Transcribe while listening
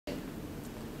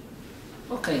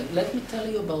Okay, let me tell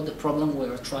you about the problem we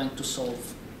are trying to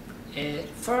solve.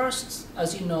 First,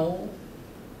 as you know,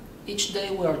 each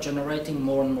day we are generating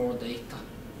more and more data.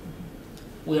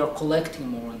 We are collecting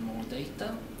more and more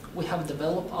data. We have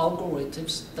developed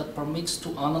algorithms that permits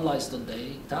to analyze the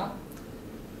data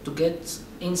to get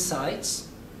insights,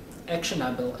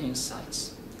 actionable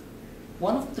insights.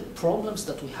 One of the problems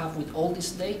that we have with all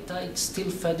this data, it's still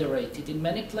federated. In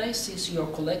many places, you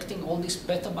are collecting all these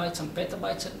petabytes and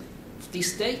petabytes of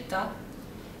this data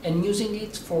and using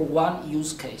it for one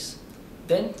use case.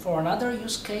 Then for another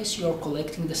use case, you are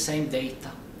collecting the same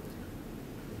data.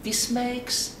 This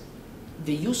makes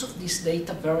the use of this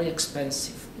data very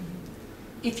expensive.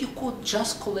 If you could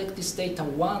just collect this data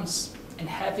once and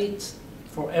have it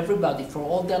for everybody, for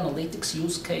all the analytics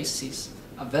use cases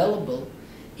available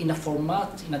in a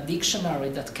format, in a dictionary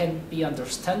that can be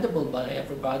understandable by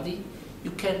everybody,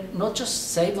 you can not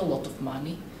just save a lot of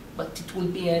money, but it will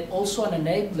be also an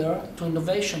enabler to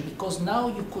innovation, because now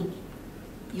you could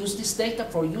use this data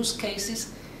for use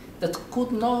cases that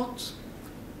could not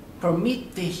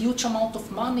permit the huge amount of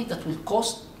money that will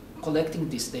cost collecting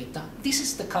this data. This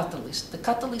is the catalyst. The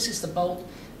catalyst is about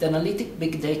the analytic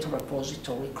big data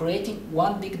repository, creating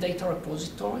one big data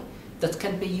repository that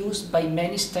can be used by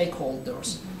many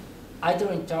stakeholders,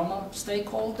 either internal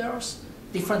stakeholders,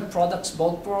 different products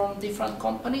bought from different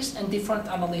companies, and different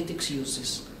analytics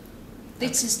uses.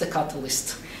 This is the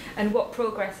catalyst. And what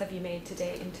progress have you made to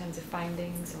date in terms of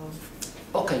findings?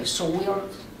 Or? Okay, so we are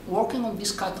working on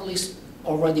this catalyst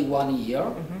already 1 year.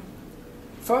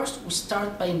 First, we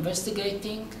start by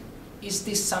investigating, is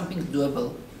this something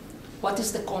doable? What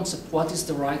is the concept? What is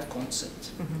the right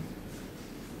concept?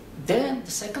 Then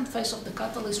the second phase of the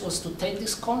catalyst was to take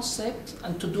this concept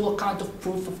and to do a kind of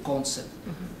proof of concept.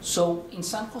 So in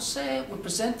San Jose, we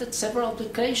presented several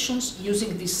applications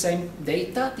using this same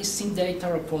data, this same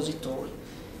data repository.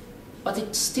 But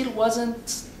it still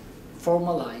wasn't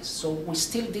formalized. So we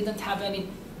still didn't have any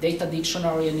data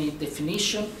dictionary, any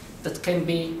definition that can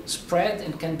be spread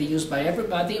and can be used by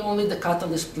everybody. Only the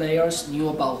Catalyst players knew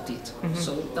about it.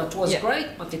 So that was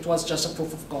great, but it was just a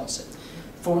proof of concept.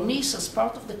 For NIS, as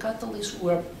part of the Catalyst,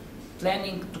 we're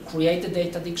planning to create a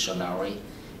data dictionary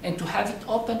and to have it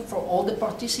open for all the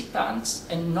participants,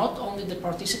 and not only the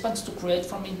participants, to create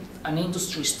from it an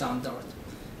industry standard.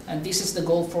 And this is the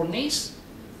goal for NIS.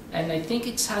 And I think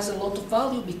it has a lot of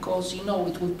value because, you know,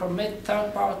 it will permit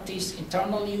third parties,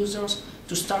 internal users,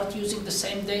 to start using the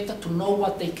same data, to know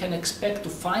what they can expect to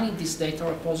find in this data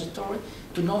repository,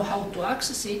 to know how to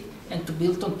access it, and to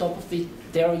build on top of it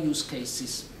their use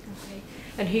cases. Okay.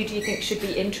 And who do you think should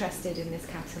be interested in this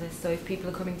catalyst? So if people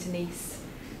are coming to Nice,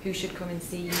 who should come and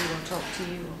see you or talk to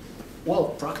you?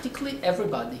 Well, practically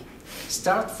everybody.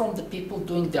 Start from the people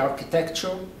doing the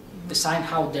architecture, design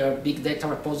how their big data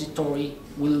repository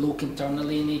will look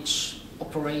internally in each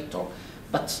operator,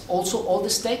 but also all the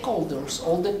stakeholders,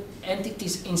 all the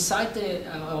entities inside the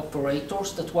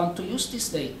operators that want to use this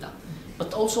data,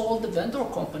 but also all the vendor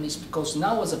companies, because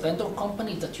now as a vendor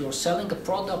company that you're selling a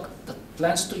product that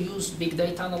plans to use big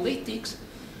data analytics,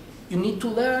 you need to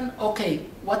learn, okay,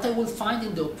 what I will find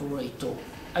in the operator.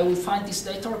 I will find this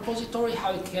data repository,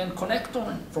 how I can connect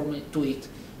from it to it.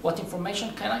 What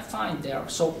information can I find there?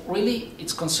 So really,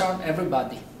 it's concerned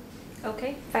everybody.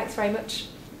 Okay, thanks very much.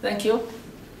 Thank you.